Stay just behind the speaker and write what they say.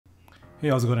Hey,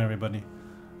 how's it going, everybody?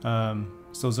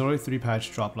 So 0.3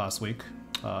 patch dropped last week.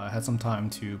 I had some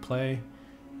time to play,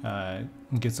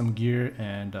 get some gear,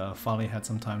 and finally had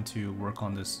some time to work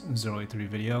on this 0.3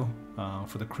 video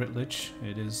for the crit Lich.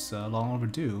 It is long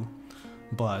overdue,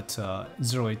 but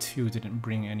 0.2 didn't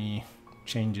bring any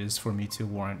changes for me to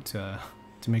warrant to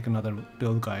make another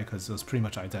build guide because it was pretty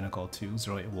much identical to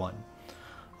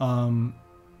 0.1.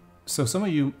 So some of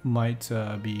you might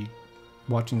be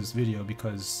watching this video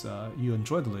because you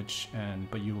enjoyed the Lich,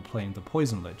 but you were playing the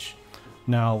Poison Lich.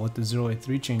 Now with the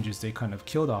 0.3 changes, they kind of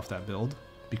killed off that build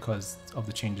because of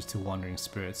the changes to Wandering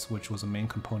Spirits, which was a main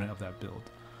component of that build.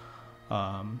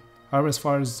 However, as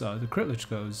far as the crit Lich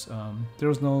goes,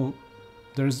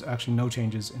 there's actually no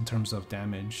changes in terms of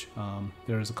damage.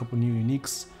 There's a couple new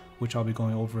uniques which I'll be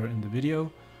going over in the video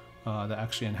that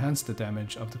actually enhance the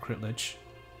damage of the crit Lich.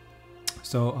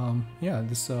 So yeah,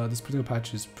 this particular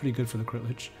patch is pretty good for the crit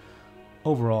Lich.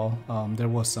 Overall, there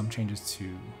was some changes to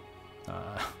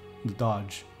the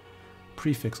dodge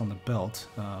prefix on the belt,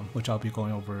 which I'll be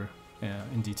going over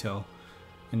in detail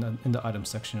in the item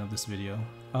section of this video.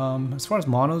 As far as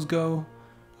monos go,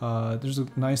 there's a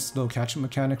nice little catch-up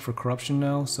mechanic for corruption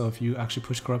now. So if you actually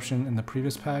push corruption in the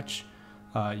previous patch,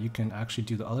 you can actually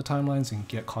do the other timelines and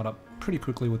get caught up pretty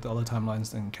quickly with the other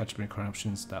timelines and catch up your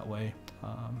corruptions that way.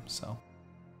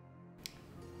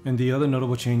 And the other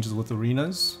notable changes with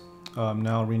arenas.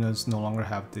 Now arenas no longer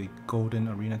have the golden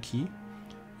arena key.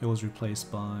 It was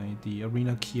replaced by the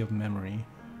arena key of memory.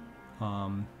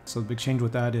 So the big change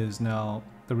with that is now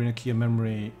the arena key of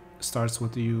memory starts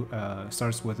with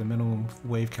a minimum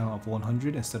wave count of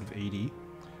 100 instead of 80,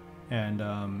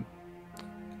 and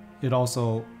it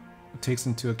also takes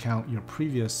into account your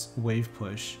previous wave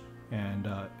push. And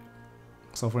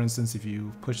so for instance, if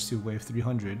you push to wave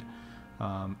 300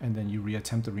 and then you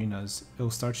reattempt arenas, it'll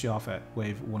start you off at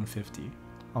wave 150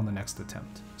 on the next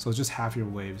attempt. So it's just half your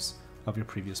waves of your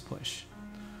previous push.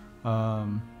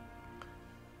 The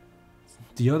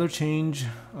other change,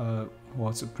 well,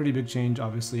 it's a pretty big change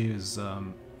obviously, is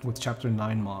with chapter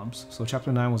 9 mobs. So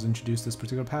chapter 9 was introduced this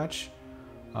particular patch,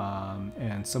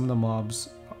 and some of the mobs,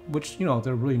 which, you know,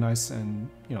 they're really nice and,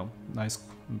 you know, nice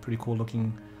and pretty cool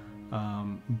looking,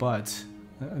 but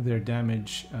their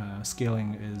damage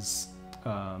scaling is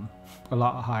a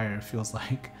lot higher, it feels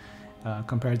like,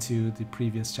 compared to the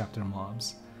previous chapter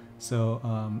mobs. So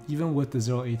even with the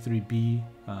 0.3b,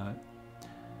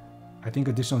 I think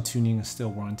additional tuning is still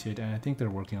warranted, and I think they're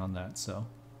working on that. So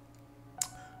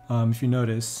if you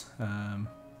notice,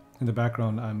 in the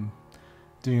background I'm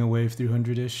doing a wave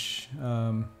 300-ish,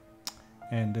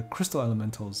 and the crystal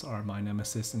elementals are my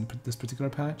nemesis in this particular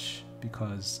patch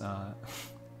because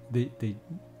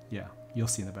yeah, you'll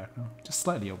see in the background, just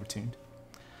slightly overtuned.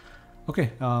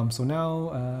 Okay, so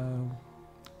now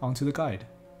on to the guide.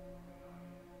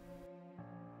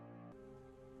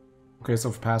 Okay,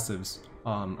 so for passives,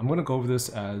 I'm going to go over this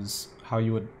as how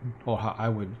you would, or how I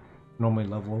would normally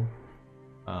level.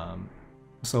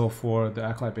 So for the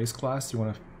Acolyte base class, you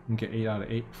want to get 8 out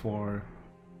of 8 for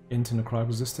int and necrotic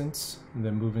resistance, and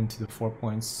then move into the 4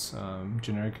 points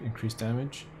generic increased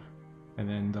damage, and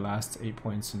then the last 8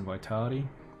 points in vitality.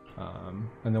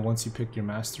 And then once you pick your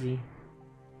mastery,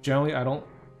 generally I don't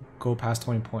go past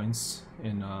 20 points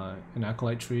in an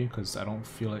Acolyte tree because I don't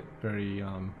feel it very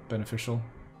beneficial.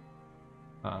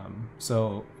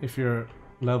 So if you're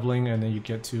leveling and then you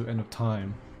get to end of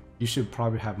time, you should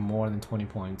probably have more than 20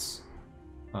 points.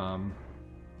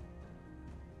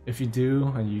 If you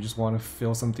do and you just want to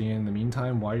fill something in the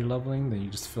meantime while you're leveling, then you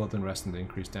just fill the rest in the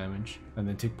increased damage, and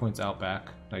then take points out back,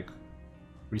 like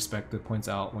respect the points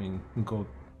out when you go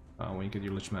when you get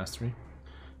your Lich Mastery.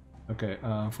 Okay,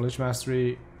 for Lich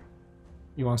Mastery,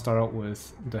 you want to start out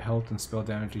with the health and spell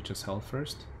damage you just held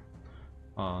first.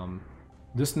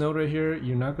 This node right here,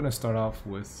 you're not going to start off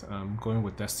with going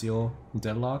with Death Seal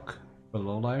Deadlock or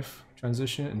Low Life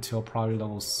transition until probably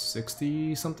level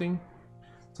 60 something.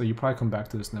 So you probably come back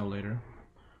to this node later.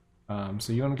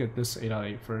 So you're going to get this 8 out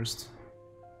of 8 first.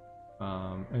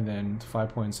 And then 5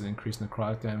 points in increased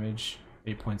necrotic damage,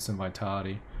 8 points in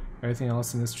vitality. Everything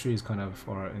else in this tree is kind of,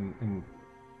 or in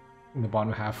the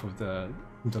bottom half of the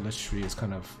Lich tree is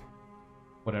kind of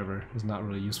whatever, is not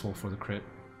really useful for the crit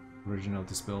version of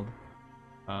this build.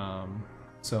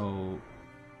 So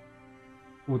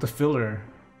with the filler,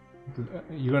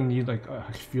 you're gonna need like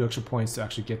a few extra points to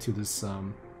actually get to this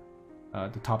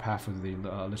the top half of the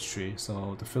Lich tree.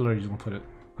 So the filler, you can put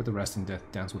the rest in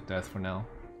Dance with Death for now,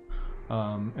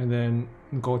 and then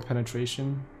go with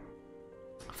penetration.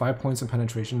 5 points in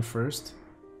penetration first,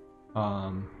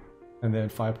 and then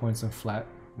 5 points in flat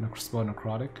spell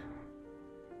necrotic,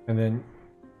 and then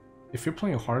if you're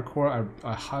playing hardcore,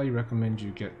 I highly recommend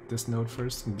you get this node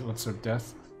first, Elixir of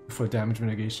Death, for damage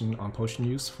mitigation on potion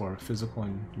use for physical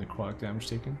and necrotic damage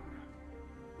taken.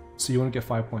 So you want to get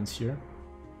 5 points here.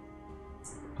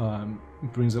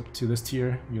 Brings up to this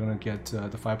tier. You want to get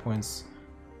the 5 points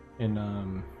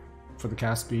in for the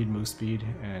cast speed, move speed,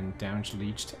 and damage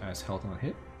leached as health on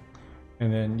hit.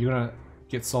 And then you're gonna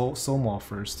get Soul Maul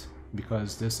first,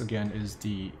 because this again is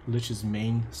the Lich's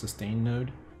main sustain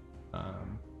node.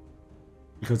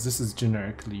 Because this is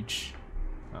generic leech,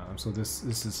 so this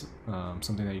is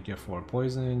something that you get for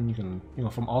poison. You can, you know,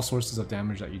 from all sources of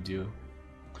damage that you do.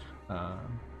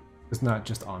 It's not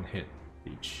just on hit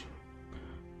leech.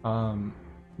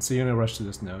 So you're gonna rush to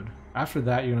this node. After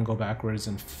that, you're gonna go backwards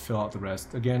and fill out the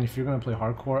rest. Again, if you're gonna play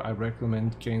hardcore, I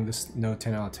recommend getting this node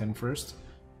 10 out of 10 first,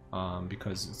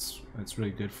 because it's really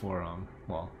good for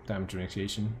well, damage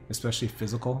mitigation, especially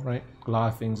physical, right? A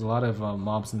lot of things, a lot of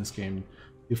mobs in this game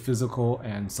do physical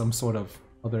and some sort of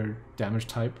other damage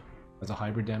type as a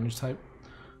hybrid damage type.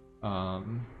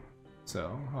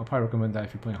 So I'll probably recommend that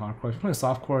if you're playing hardcore. If you're playing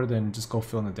softcore, then just go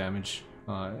fill in the damage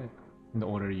in the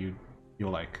order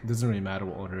you'll like. It doesn't really matter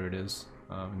what order it is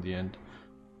in the end.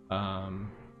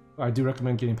 I do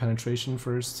recommend getting penetration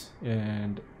first,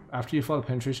 and after you fill out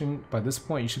penetration, by this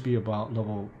point you should be about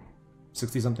level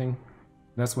 60 something.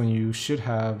 That's when you should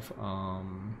have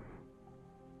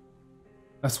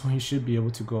that's when you should be able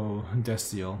to go Death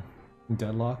Seal,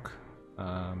 Deadlock.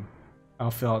 I'll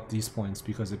fill out these points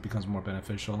because it becomes more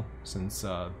beneficial, since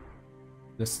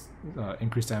this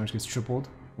increased damage gets tripled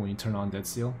when you turn on Dead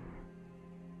Seal.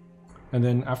 And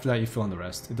then after that you fill in the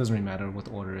rest. It doesn't really matter what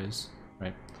the order is,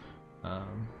 right?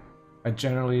 I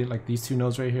generally like these two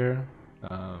nodes right here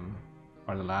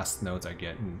are the last nodes I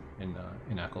get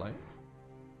in Acolyte.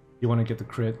 You want to get the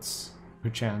crits,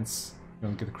 crit chance, you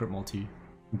want to get the crit multi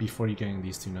before you getting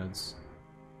these two nodes.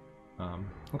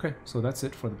 Okay, so that's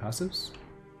it for the passives.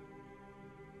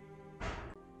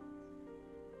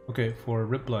 Okay, for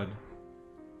Rip Blood,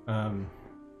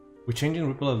 we're changing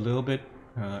Rip Blood a little bit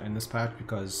in this patch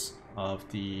because of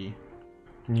the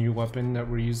new weapon that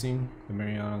we're using, the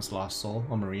Mariana's Lost Soul,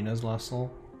 or Marina's Lost Soul.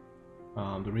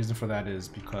 The reason for that is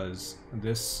because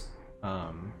this,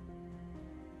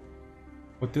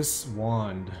 with this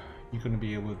wand, you're going to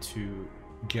be able to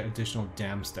get additional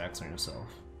dam stacks on yourself.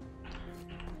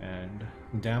 And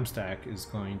dam stack is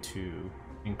going to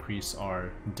increase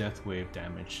our death wave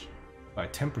damage by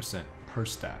 10% per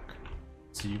stack.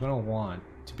 So you're going to want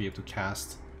to be able to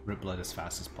cast Rip Blood as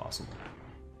fast as possible.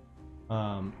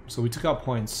 So we took out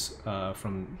points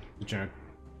from the generic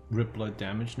Rip Blood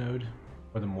damage node,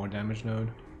 or the more damage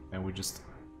node, and we're just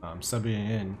subbing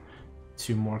it in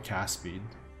to more cast speed.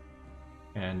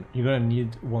 And you're gonna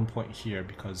need 1 point here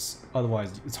because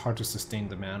otherwise it's hard to sustain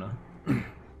the mana.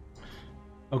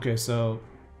 Okay, so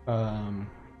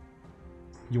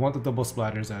you want the double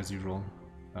splatters as usual,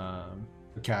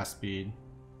 the cast speed,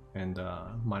 and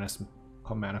minus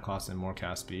mana cost and more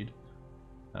cast speed.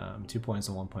 2 points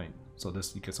and 1 point, so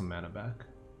this you get some mana back.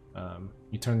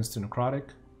 You turn this to necrotic.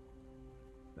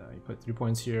 You put 3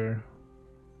 points here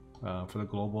for the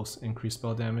global increased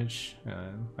spell damage.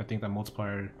 I think that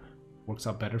multiplier works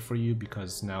out better for you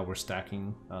because now we're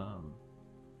stacking.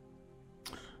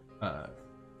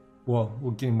 Well,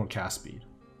 we're getting more cast speed,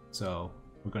 so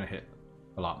we're gonna hit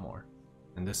a lot more,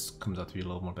 and this comes out to be a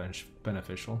little more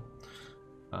beneficial.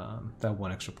 That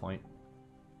 1 extra point.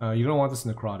 You're gonna want this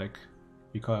necrotic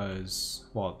because,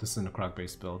 well, this is a necrotic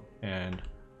based build, and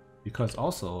because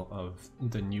also of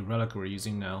the new relic we're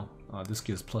using now, this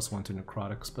gives +1 to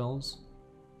necrotic spells.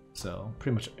 So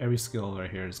pretty much every skill right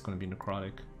here is going to be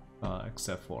necrotic,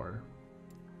 except for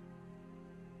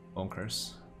Bone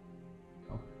Curse.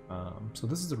 So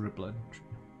this is the Rip Blood tree.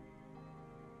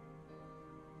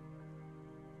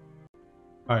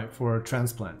 Alright, for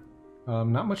transplant.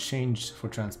 Not much changed for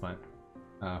transplant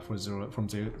from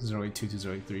 082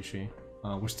 to 083 tree.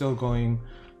 We're still going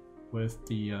with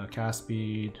the cast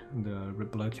speed, the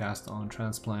Rip Blood cast on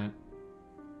transplant,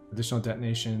 additional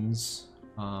detonations.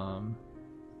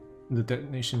 The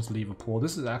detonations leave a pool.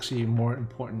 This is actually more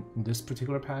important in this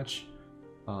particular patch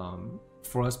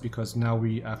for us because now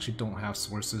we actually don't have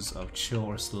sources of chill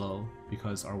or slow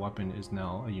because our weapon is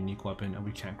now a unique weapon and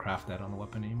we can't craft that on the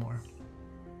weapon anymore.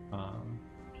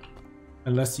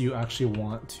 Unless you actually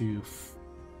want to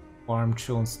farm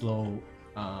chill and slow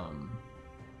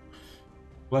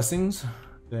blessings,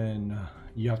 then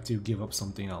you have to give up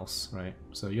something else, right?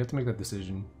 So you have to make that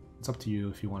decision. It's up to you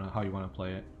if you want to, how you want to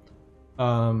play it.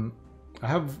 I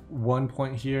have 1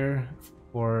 point here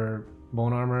for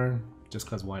bone armor, just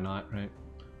because why not, right?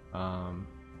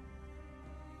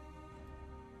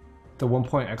 the 1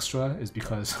 point extra is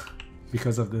because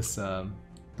because of this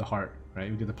the heart,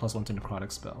 right? We get the +1 to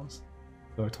necrotic spells.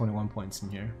 There are 21 points in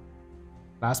here.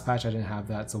 Last patch I didn't have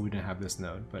that, so we didn't have this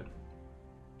node, but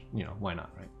you know, why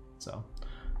not, right? So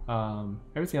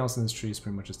everything else in this tree is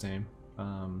pretty much the same.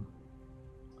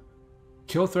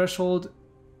 Kill threshold,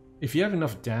 if you have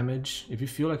enough damage, if you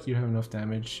feel like you have enough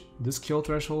damage, this kill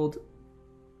threshold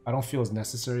I don't feel is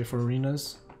necessary for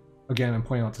arenas. Again, I'm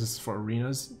pointing out this is for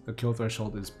arenas. The kill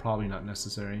threshold is probably not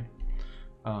necessary.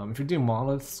 If you're doing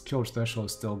monoliths, kill threshold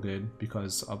is still good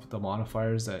because of the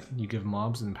modifiers that you give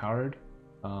mobs empowered.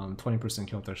 20%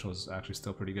 kill threshold is actually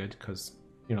still pretty good because,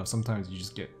 you know, sometimes you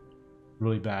just get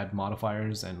really bad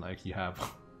modifiers and like you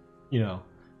have, you know,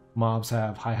 mobs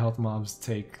have high health mobs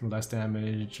take less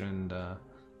damage and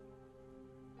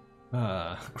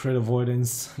crit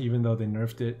avoidance, even though they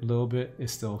nerfed it a little bit, is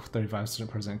still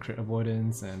 35% crit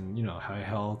avoidance and, you know, high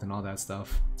health and all that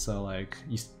stuff. So like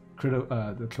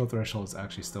the kill threshold is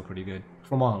actually still pretty good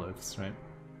for monoliths, right?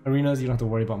 Arenas, you don't have to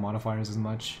worry about modifiers as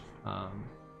much.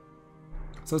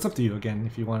 So it's up to you again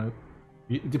if you want to.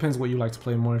 It depends what you like to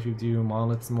play more. If you do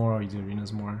monoliths more or you do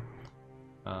arenas more.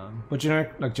 But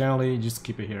generally, you just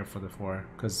keep it here for the 4,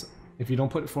 because if you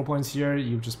don't put 4 points here,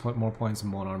 you just put more points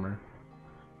in bone armor.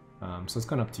 So it's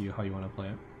kind of up to you how you want to play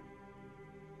it.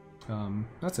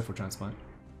 That's it for transplant.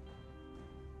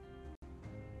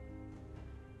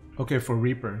 Okay, for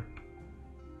Reaper.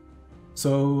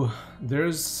 So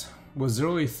there's with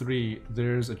 083,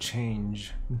 there's a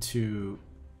change to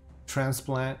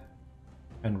transplant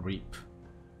and reap,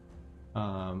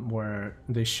 where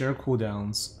they share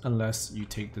cooldowns unless you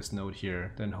take this node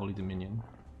here, then Holy Dominion.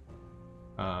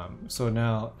 So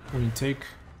now when you take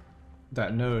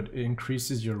that node, it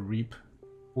increases your reap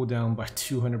cooldown by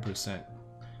 200%.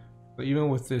 But even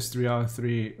with this 3 out of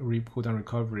 3 reap cooldown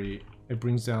recovery, it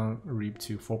brings down reap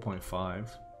to 4.5.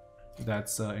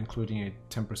 That's including a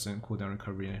 10% cooldown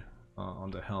recovery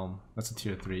on the helm. That's a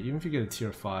tier 3. Even if you get a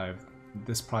tier 5,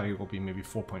 this probably will be maybe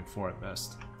 4.4 at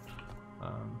best.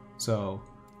 So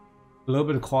a little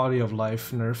bit of quality of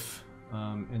life nerf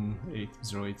in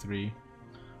 083,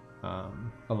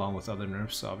 along with other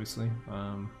nerfs obviously,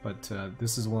 but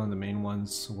this is one of the main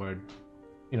ones where,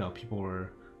 you know, people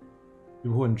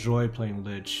who enjoy playing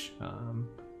Lich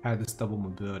had this double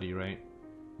mobility, right?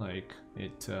 Like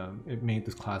it made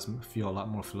this class feel a lot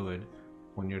more fluid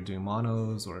when you're doing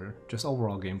monos or just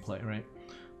overall gameplay, right?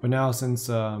 But now since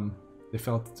they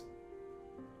felt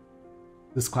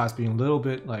this class being a little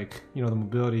bit like, you know, the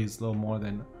mobility is a little more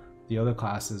than the other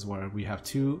classes where we have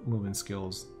 2 movement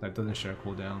skills that doesn't share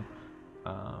cooldown,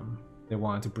 they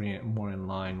wanted to bring it more in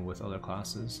line with other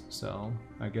classes. So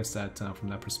I guess that from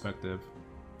that perspective,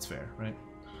 it's fair, right?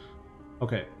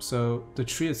 Okay, so the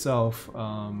tree itself,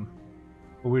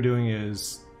 what we're doing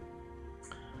is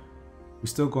we're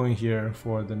still going here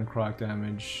for the necrotic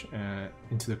damage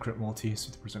into the crit multi,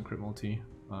 50% crit multi.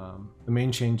 The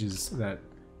main change is that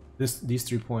these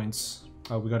 3 points,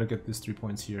 we got to get these 3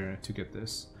 points here to get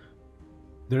this.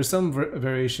 There's some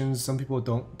variations. Some people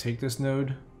don't take this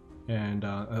node and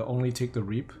only take the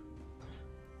reap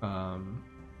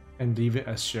and leave it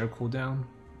as share cooldown,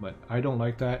 but I don't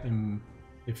like that. And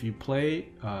if you play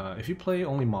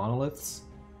only monoliths,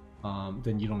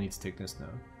 then you don't need to take this node.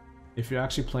 If you're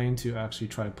actually playing to actually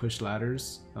try to push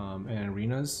ladders and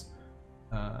arenas,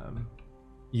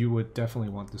 you would definitely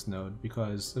want this node,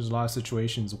 because there's a lot of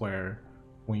situations where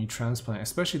when you transplant,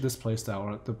 especially this playstyle,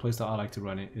 or the playstyle I like to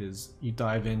run it, is you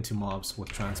dive into mobs with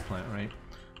transplant, right?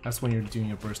 That's when you're doing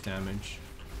your burst damage.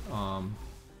 And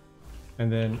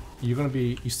then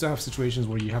you still have situations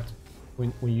where you have to,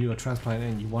 when you transplant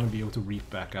in, you want to be able to reap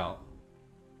back out.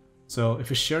 So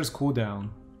if it shares cooldown,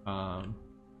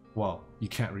 well, you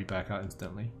can't reap back out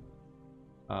instantly.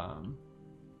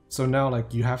 So now,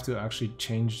 like, you have to actually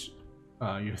change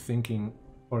your thinking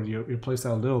or your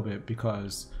playstyle a little bit,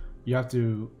 because you have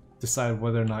to decide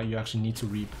whether or not you actually need to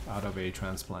reap out of a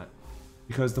transplant.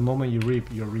 Because the moment you reap,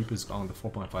 your reap is on the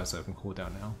 4.57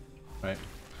 cooldown now, right?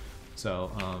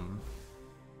 So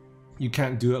you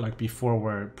can't do it like before,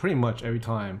 where pretty much every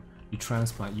time you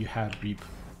transplant, you had reap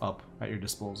up at your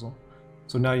disposal.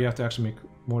 So now you have to actually make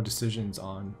more decisions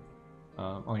on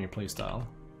your playstyle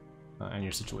and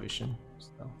your situation.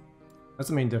 So that's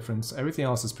the main difference. Everything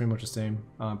else is pretty much the same.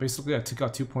 Basically, I took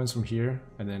out 2 points from here,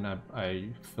 and then I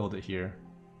filled it here.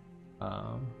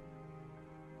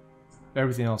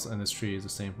 Everything else in this tree is the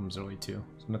same from 082,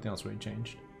 so nothing else really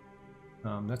changed.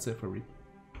 That's it for Reap.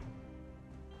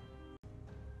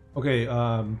 Okay,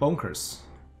 Bone Curse.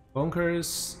 Bone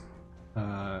Curse,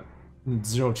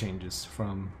 0 changes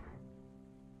from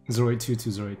 082 to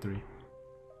 083.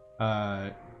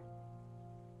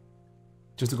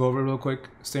 just to go over it real quick,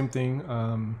 same thing.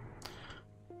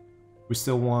 We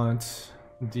still want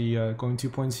the going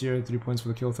 2 points here, 3 points for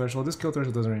the kill threshold. This kill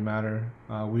threshold doesn't really matter.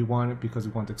 We want it because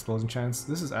we want the explosion chance.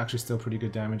 This is actually still pretty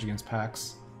good damage against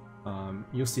packs.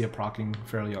 You'll see it proccing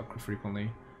fairly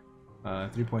frequently.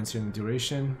 3 points here in the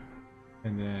duration,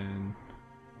 and then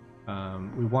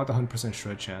we want the 100%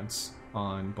 shred chance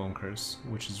on Bone Curse,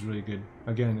 which is really good.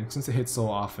 Again, since it hits so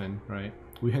often, right?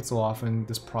 We hit so often,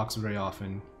 this procs very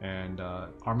often, and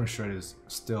armor shred is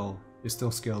still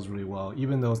scales really well,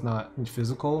 even though it's not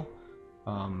physical.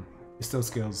 It still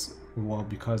scales well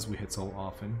because we hit so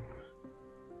often.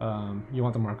 You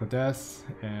want the Mark of Death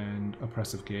and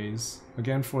Oppressive Gaze.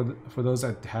 Again, for those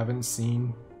that haven't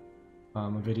seen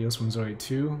videos from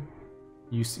 082,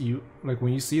 you like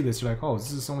when you see this, you're like, oh,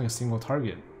 this is only a single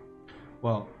target.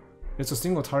 Well, it's a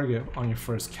single target on your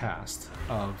first cast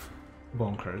of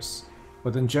Bone Curse,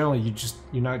 but then generally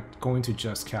you're not going to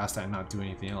just cast that and not do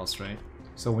anything else, right?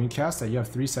 So when you cast that, you have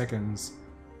 3 seconds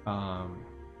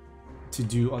to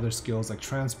do other skills like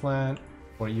transplant,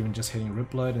 or even just hitting rip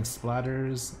blood and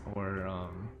splatters, or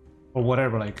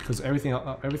whatever, like, because everything,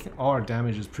 all our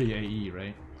damage is pretty AE,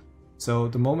 right? So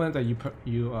the moment that you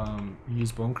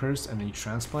use Bone Curse and then you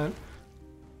transplant,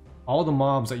 all the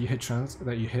mobs that you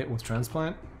hit with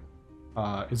transplant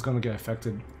is going to get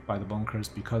affected by the Bone Curse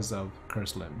because of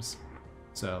cursed limbs.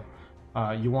 So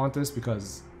you want this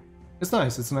because it's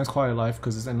nice. It's a nice quality of life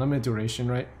because it's unlimited duration,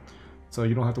 right? So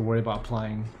you don't have to worry about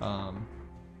applying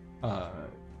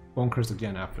Bone Curse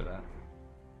again after that.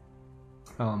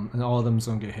 And all of them is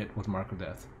going to get hit with Mark of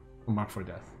Death, or Mark for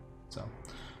Death. So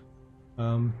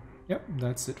yep,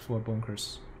 that's it for Bone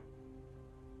Curse.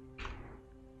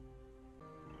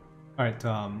 Alright,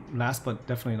 last but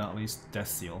definitely not least, Death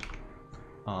Seal.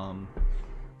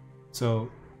 So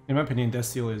in my opinion, Death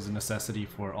Seal is a necessity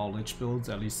for all Lich builds,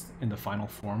 at least in the final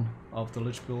form of the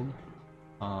Lich build.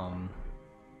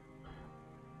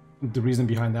 The reason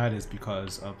behind that is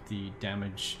because of the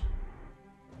damage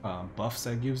buffs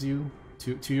that gives you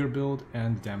to your build,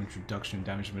 and the damage reduction,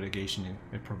 damage mitigation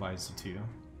it provides you to.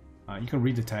 You can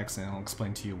read the text and I'll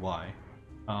explain to you why.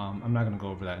 I'm not going to go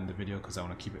over that in the video because I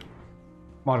want to keep it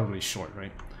moderately short,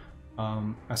 right?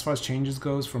 As far as changes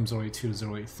goes from 082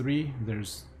 to 083,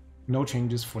 there's no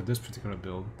changes for this particular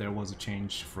build. There was a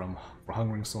change for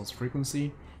Hungering Souls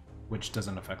frequency, which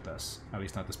doesn't affect us, at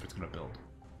least not this particular build.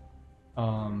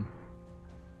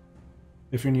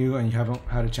 If you're new and you haven't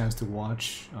had a chance to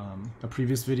watch a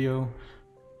previous video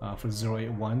for the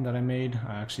 081 that I made,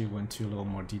 I actually went to a little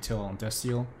more detail on Death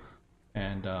Seal,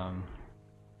 and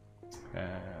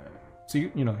so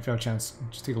you know, if you have a chance,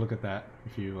 just take a look at that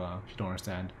if you don't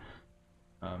understand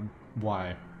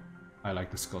why I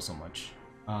like this skill so much.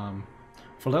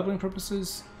 For leveling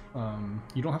purposes,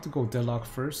 you don't have to go Deadlock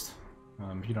first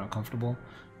if you're not comfortable.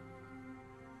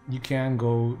 You can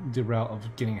go the route of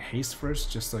getting haste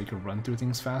first, just so you can run through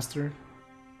things faster,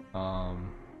 and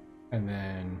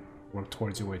then work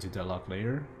towards your way to Deadlock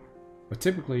later. But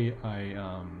typically,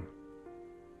 I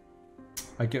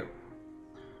get,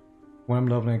 when I'm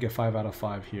leveling, I get 5 out of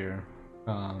 5 here.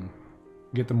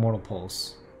 Get the Mortal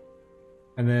Pulse,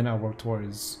 and then I work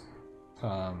towards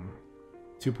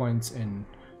 2 points in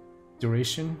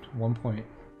duration, 1 point.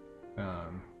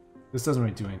 This doesn't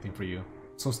really do anything for you.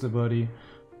 Soul Stability,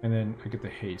 and then I get the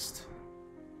haste.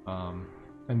 And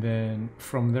then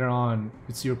from there on,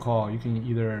 it's your call. You can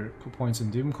either put points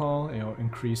in Doom Call or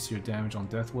increase your damage on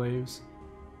Death Waves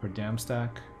or Dam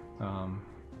Stack.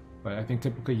 But I think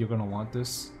typically you're going to want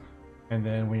this. And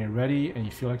then when you're ready and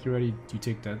you feel like you're ready, you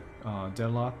take that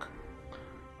Deadlock,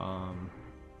 and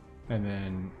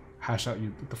then hash out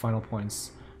the final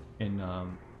points in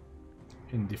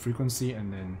the frequency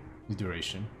and then the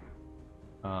duration.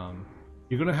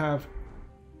 You're gonna have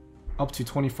up to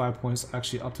 25 points,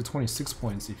 actually up to 26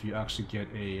 points if you actually get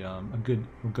a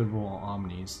good roll on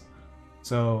Omnis.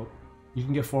 So you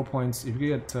can get 4 points if you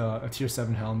get a tier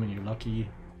 7 helm and you're lucky,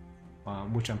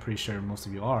 which I'm pretty sure most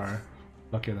of you are,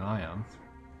 luckier than I am.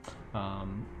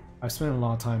 I've spent a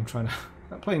lot of time trying to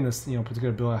playing this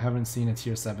particular build. I haven't seen a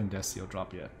tier 7 Death Seal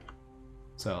drop yet.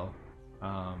 So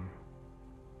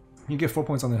you get 4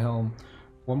 points on the helm,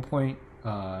 1 point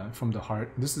from the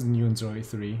heart. This is new in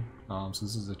 083, so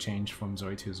this is a change from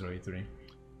 082 to 083.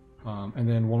 And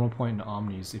then 1 more point in the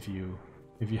Omnis if you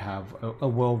have a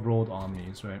well-rolled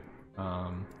Omnis, right?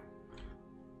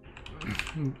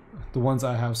 The ones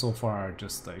I have so far are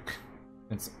just like,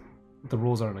 the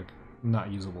rolls are like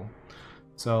not usable.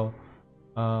 So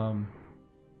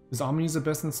is Omnis the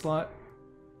best in slot?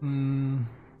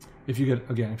 If you get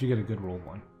a good roll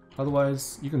one.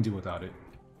 Otherwise, you can do without it.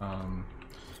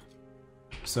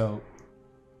 So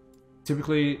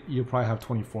typically you'll probably have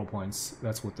 24 points.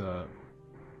 That's with the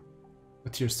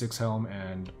tier 6 helm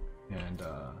and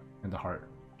the heart.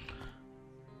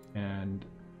 And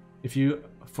if you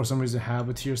for some reason have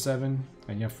a tier 7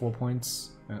 and you have 4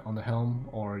 points on the helm,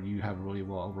 or you have really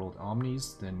well rolled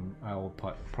omnis, then I will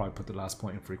probably put the last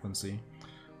point in frequency.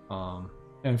 And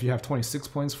if you have 26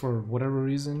 points for whatever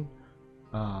reason,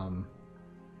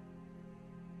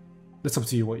 that's up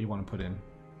to you what you want to put in.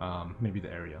 Maybe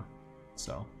the area.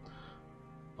 So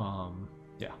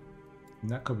yeah, and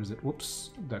that covers it.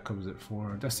 Whoops, that covers it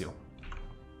for Decio.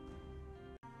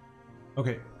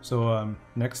 Okay, so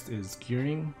next is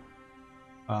gearing.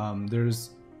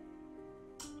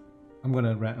 I'm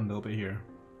gonna rant a little bit here,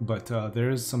 but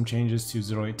there's some changes to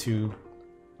 082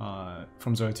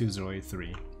 from 082 to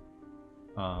 083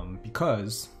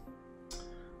 because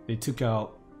they took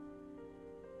out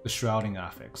the shrouding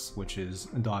affix, which is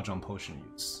a dodge on potion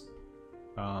use.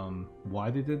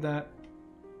 Why they did that?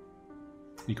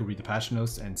 You could read the patch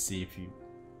notes and see if you.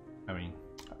 I mean,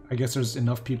 I guess there's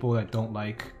enough people that don't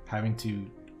like having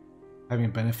a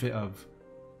benefit of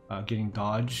getting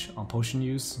dodge on potion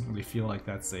use. They feel like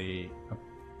that's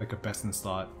like a best in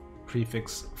slot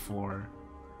prefix for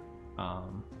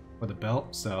the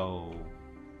belt, so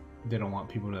they don't want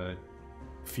people to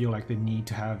feel like they need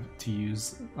to have to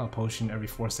use a potion every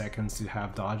 4 seconds to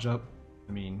have dodge up.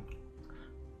 I mean,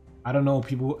 I don't know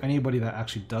anybody that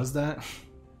actually does that.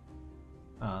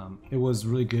 It was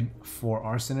really good for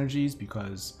our synergies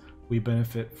because we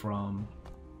benefit from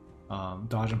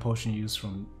dodge and potion use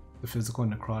from the physical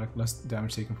and necrotic, less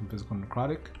damage taken from physical and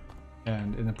necrotic.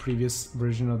 And in the previous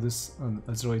version of this,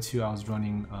 082, I was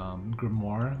running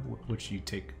Grimoire, which you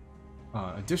take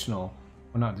additional,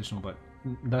 well not additional, but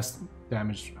less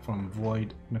damage from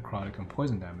void, necrotic, and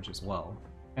poison damage as well.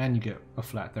 And you get a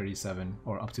flat 37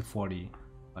 or up to 40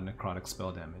 necrotic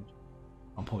spell damage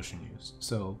on potion use.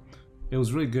 So it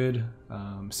was really good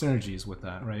synergies with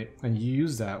that, right? And you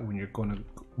use that when you're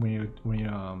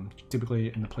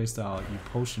typically in the playstyle, you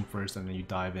potion first and then you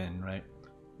dive in, right?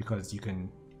 Because you can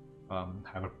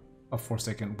have a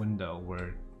 4-second window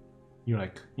where you're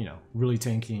like, you know, really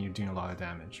tanky and you're doing a lot of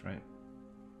damage, right?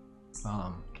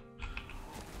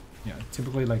 Yeah,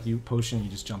 typically like you potion, you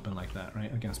just jump in like that,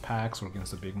 right? Against packs or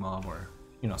against a big mob, or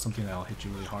you know, something that'll hit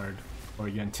you really hard, or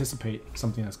you anticipate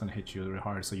something that's going to hit you really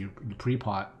hard, so you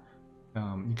pre-pot,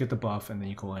 you get the buff and then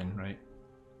you go in, right?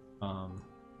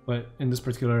 But in this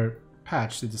particular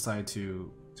patch, they decided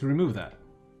to remove that.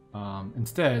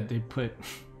 Instead, they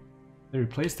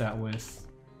replaced that with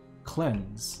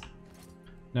cleanse.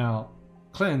 Now,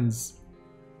 cleanse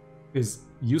is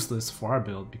useless for our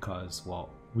build because, well,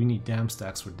 we need dam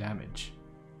stacks for damage.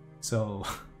 So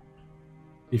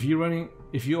if you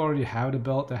already have a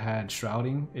belt that had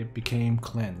shrouding, it became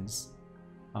cleanse.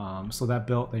 So that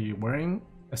belt that you're wearing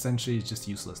essentially is just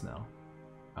useless now.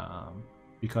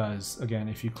 Because again,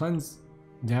 if you cleanse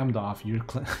damned off, you're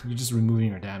just removing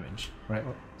your damage, right?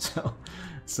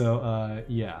 So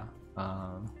yeah,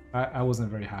 I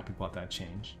wasn't very happy about that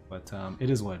change, but it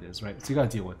is what it is, right? So you gotta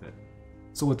deal with it.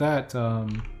 So with that,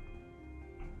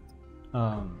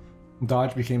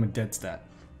 dodge became a dead stat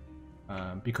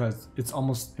because it's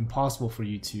almost impossible for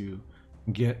you to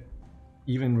get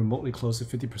even remotely close to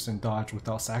 50% dodge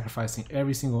without sacrificing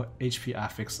every single HP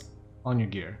affix on your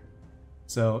gear.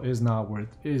 So it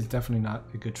is definitely not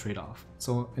a good trade-off.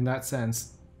 So in that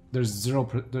sense, there's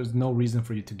no reason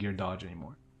for you to gear dodge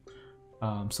anymore.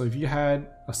 So if you had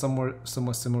a somewhat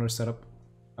similar setup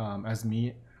as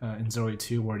me in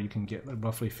 082, where you can get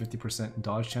roughly 50%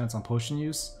 dodge chance on potion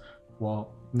use,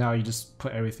 well, now you just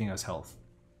put everything as health.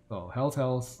 So health,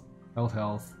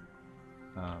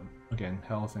 again,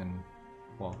 health, and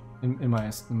well, in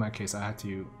my case, I had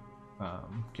to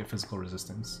get physical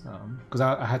resistance because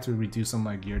I had to reduce some of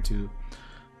my gear to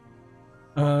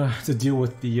deal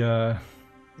with the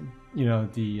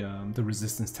the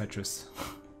resistance Tetris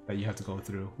that you have to go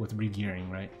through with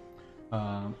re-gearing, right?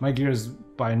 My gear is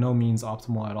by no means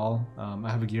optimal at all. I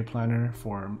have a gear planner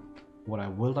for what I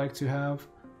would like to have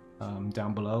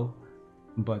down below,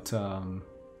 but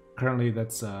currently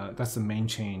that's the main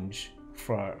change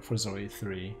for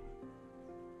 083.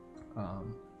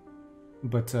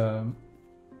 But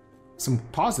some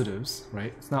positives,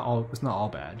 right? It's not all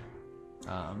bad.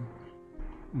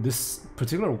 This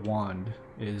particular wand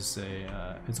is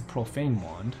it's a profane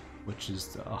wand, which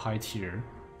is a high tier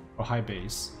or high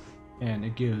base, and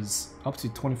it gives up to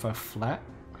 25 flat,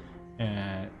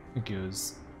 and it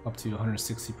gives up to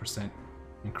 160%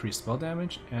 increased spell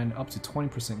damage and up to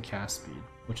 20% cast speed,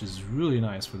 which is really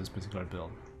nice for this particular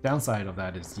build. Downside of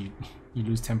that is you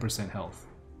lose 10% health.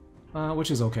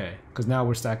 which is okay because now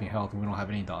we're stacking health and we don't have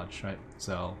any dodge, right?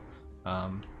 So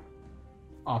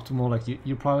optimal, like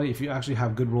you probably, if you actually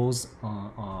have good rolls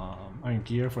on your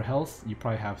gear for health, you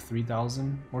probably have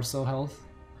 3,000 or so health,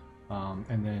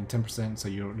 and then 10%, so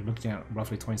you're looking at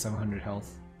roughly 2,700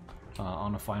 health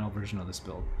on the final version of this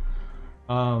build.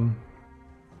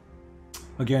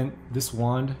 Again, this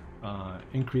wand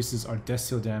increases our death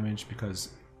seal damage because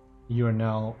you are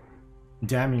now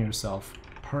damning yourself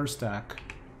per stack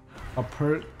or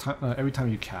per time, every time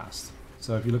you cast.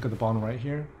 So if you look at the bottom right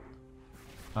here,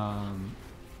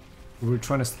 we're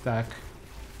trying to stack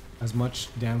as much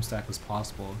dam stack as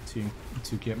possible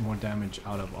to get more damage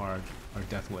out of our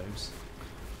death waves.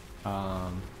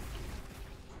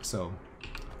 So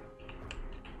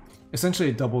essentially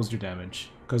it doubles your damage,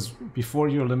 because before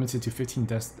you're limited to 15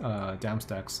 dam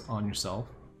stacks on yourself.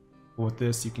 With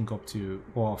this you can go up to,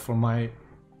 well, for my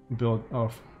build, or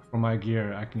for my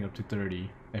gear, I can get up to 30.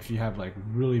 If you have like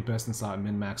really best inside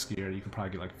min-max gear, you can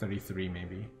probably get like 33,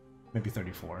 maybe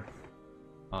 34.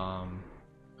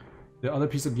 The other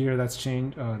piece of gear that's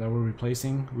changed, that we're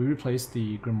replacing, we replaced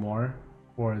the grimoire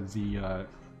for the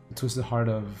Twisted Heart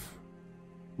of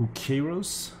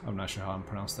Ukeiros. I'm not sure how I'm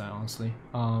pronounced that, honestly.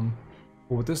 But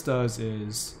what this does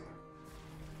is,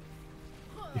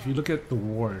 if you look at the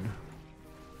ward,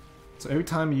 so every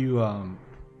time you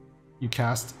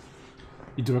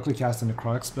directly cast a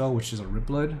necrotic spell, which is a Rip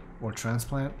Blood or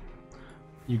transplant,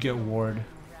 you get ward.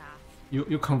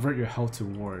 You'll convert your health to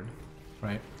ward,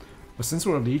 right? But since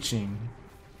we're leeching,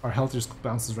 our health just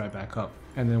bounces right back up,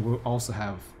 and then we'll also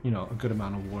have, you know, a good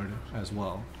amount of ward as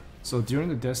well. So during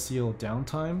the Death Seal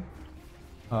downtime,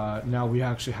 now we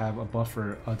actually have a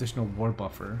buffer, additional ward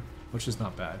buffer, which is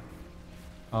not bad.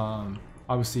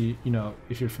 Obviously, you know,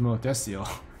 if you're familiar with Death Seal,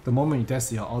 the moment you Death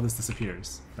Seal, all this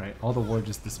disappears, right? All the ward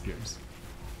just disappears.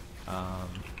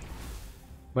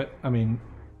 But I mean,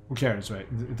 who cares, right?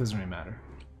 It doesn't really matter.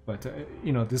 But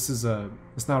you know, this is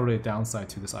it's not really a downside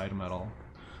to this item at all.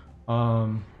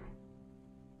 +1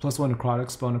 necrotic,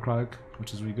 spell necrotic,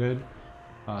 which is really good.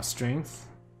 Strength.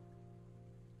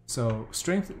 So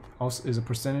strength also is a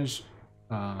percentage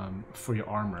for your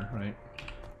armor, right?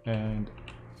 And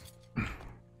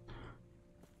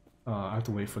I have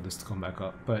to wait for this to come back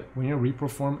up. But when you're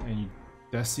reperform and you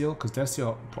Death Seal, because Death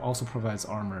Seal also provides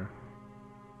armor,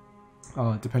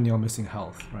 depending on missing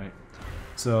health, right?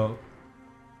 So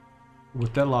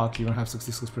with Deadlock, you're gonna have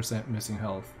 66% missing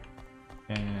health,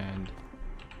 and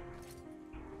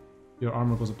your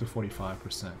armor goes up to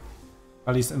 45%.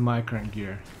 At least in my current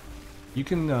gear, you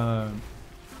can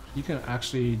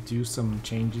actually do some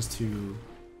changes to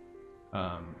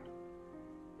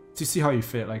see how you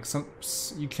fit. Like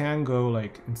you can go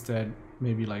like instead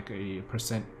maybe like a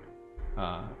percent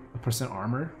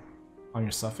armor on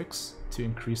your suffix to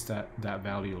increase that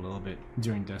value a little bit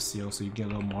during Death Seal, so you get a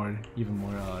little more, even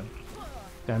more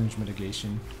damage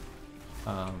mitigation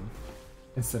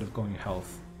instead of going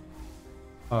health.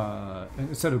 And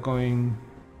instead of going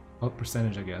health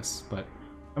percentage, I guess. But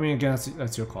I mean, again,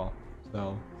 that's your call.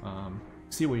 So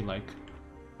see what you like.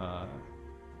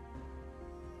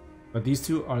 But these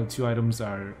two are the two items that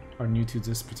are new to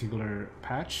this particular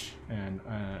patch, and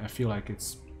I feel like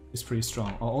it's pretty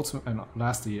strong. And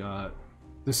lastly,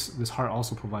 this heart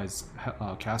also provides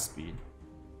cast speed,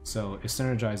 so it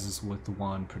synergizes with the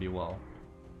wand pretty well,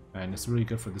 and it's really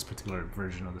good for this particular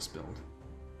version of this build.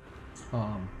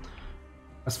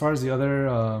 As far as the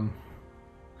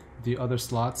other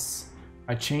slots,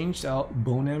 I changed out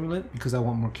Bone Amulet because I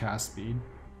want more cast speed.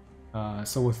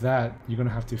 So with that, you're gonna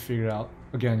have to figure out,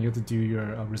 again, you have to do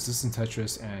your resistance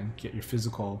Tetris and get your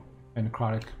physical and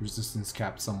necrotic resistance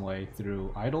capped some way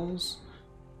through idols,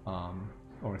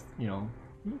 or you know,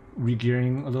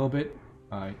 regearing a little bit.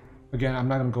 Again, I'm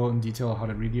not gonna go in detail on how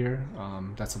to regear.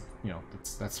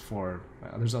 That's for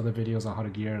there's other videos on how to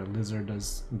gear. Lizard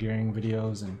does gearing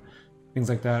videos and things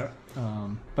like that.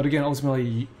 But again,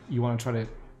 ultimately, you want to try to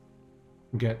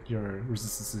get your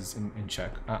resistances in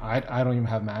check. I don't even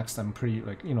have maxed. I'm pretty,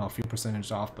 like, you know, a few percentage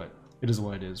off, but it is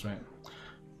what it is, right?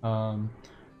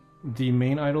 The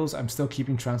main idols, I'm still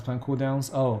keeping transplant cooldowns.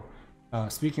 Oh,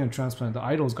 speaking of transplant, the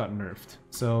idols got nerfed.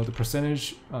 So the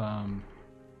percentage on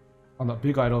the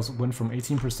big idols went from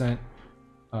 18%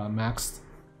 maxed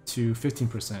to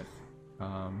 15%.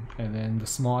 And then the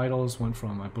small idols went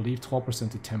from, I believe, 12%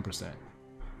 to 10%.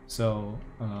 So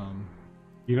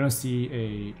you're gonna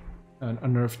see a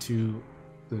nerf to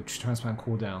the transplant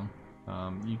cooldown.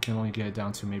 You can only get it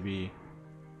down to maybe,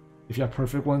 if you have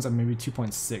perfect ones, maybe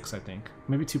 2.6, I think.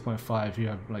 Maybe 2.5 if you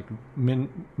have like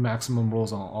maximum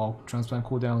rolls on all transplant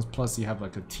cooldowns, plus you have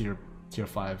like a tier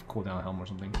 5 cooldown helm or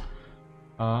something.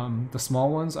 The small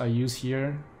ones I use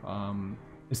here,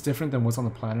 it's different than what's on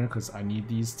the planner because I need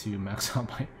these to max out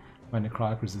my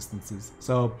necrotic resistances.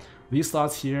 So these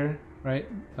slots here, right,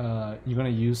 you're gonna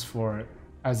use for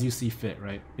as you see fit,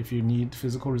 right? If you need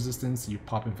physical resistance, you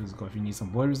pop in physical. If you need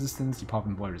some void resistance, you pop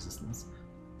in void resistance.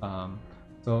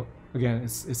 So again,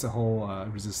 it's a whole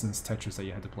resistance Tetris that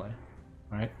you had to play,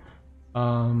 right?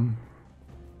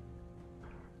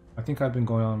 I think I've been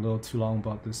going on a little too long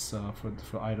about this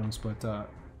for items, but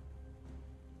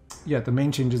yeah, the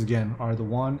main changes again are the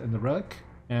wand and the relic,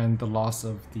 and the loss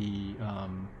of the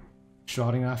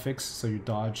shrouding affix. So your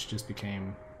dodge just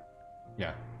became,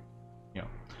 yeah, you know,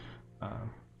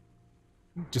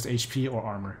 just HP or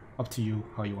armor, up to you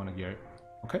how you want to gear it.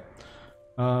 Okay.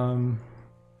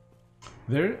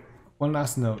 One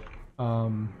last note.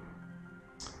 I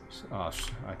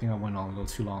think I went on a little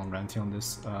too long ranting on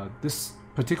this. This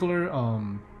particular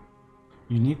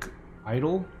unique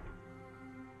idol,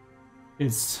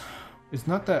 it's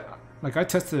not that, like, I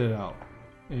tested it out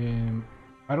and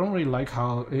I don't really like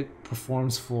how it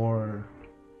performs for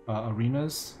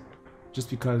arenas, just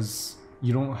because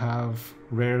you don't have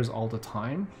rares all the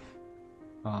time,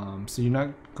 so you're not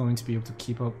going to be able to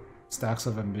keep up stacks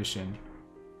of ambition.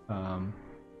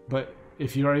 But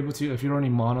if you are able to, if you're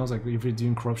running monos, like if you're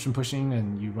doing corruption pushing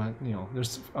and you run, you know,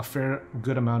 there's a fair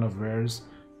good amount of rares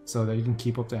so that you can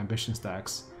keep up the ambition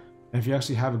stacks. And if you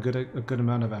actually have a good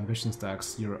amount of ambition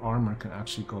stacks, your armor can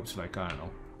actually go up to, like, I don't know,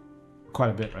 quite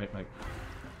a bit, right? Like,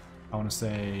 I want to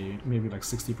say maybe like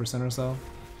 60% or so,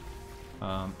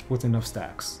 with enough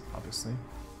stacks, obviously,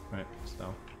 right?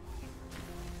 So,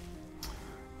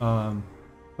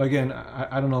 but again,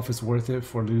 I don't know if it's worth it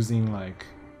for losing like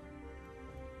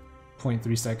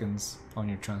 0.3 seconds on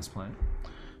your transplant.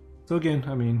 So again,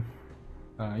 I mean,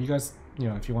 you guys, you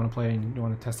know, if you want to play and you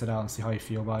want to test it out and see how you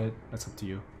feel about it, that's up to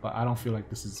you. But I don't feel like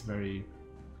this is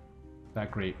that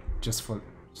great, just for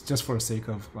the sake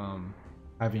of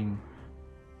having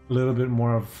a little bit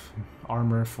more of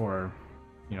armor for,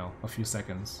 you know, a few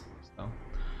seconds. So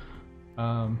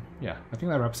yeah, I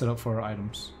think that wraps it up for our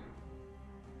items.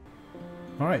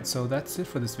 Alright, so that's it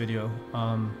for this video.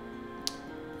 I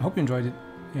hope you enjoyed it,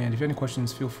 and if you have any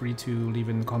questions, feel free to leave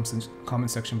it in the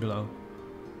comment section below.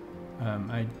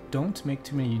 I don't make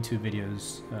too many YouTube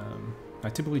videos. I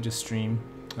typically just stream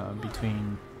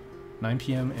between 9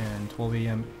 PM and 12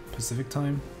 AM Pacific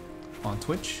time on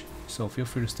Twitch, so feel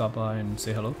free to stop by and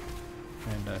say hello.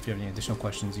 And if you have any additional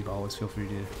questions, you can always feel free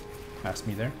to ask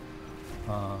me there.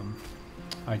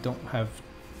 I don't have,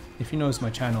 if you notice my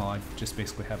channel, I just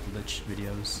basically have Lich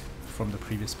videos from the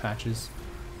previous patches.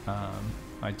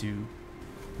 I do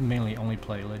mainly only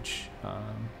play Lich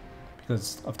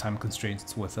because of time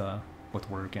constraints with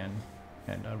work and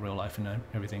real life and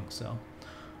everything. So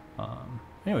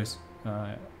anyways,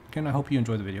 again, I hope you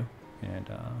enjoyed the video, and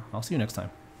I'll see you next time.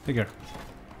 Take care.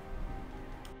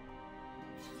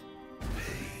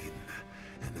 Pain,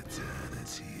 an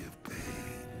eternity of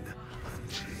pain,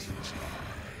 unchanging.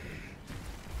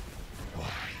 Why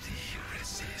do you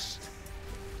resist?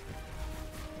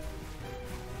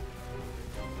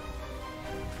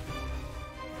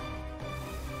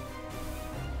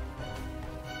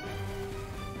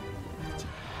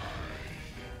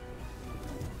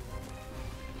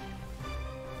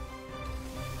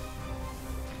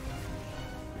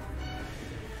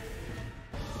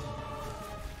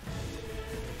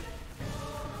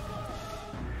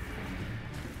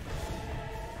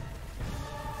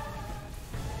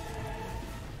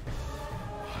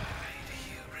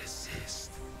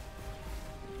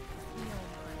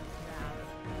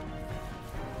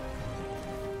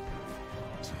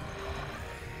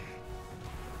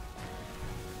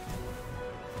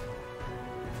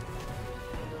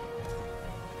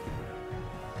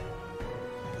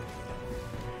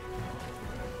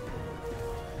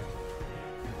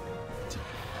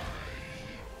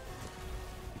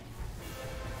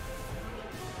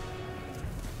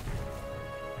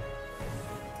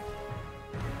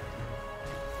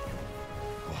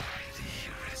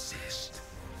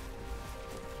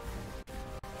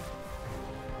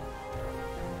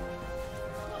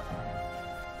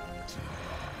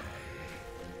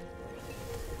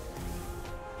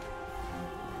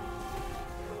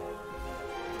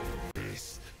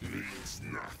 This means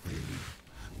nothing.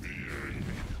 The end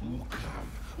will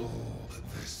come.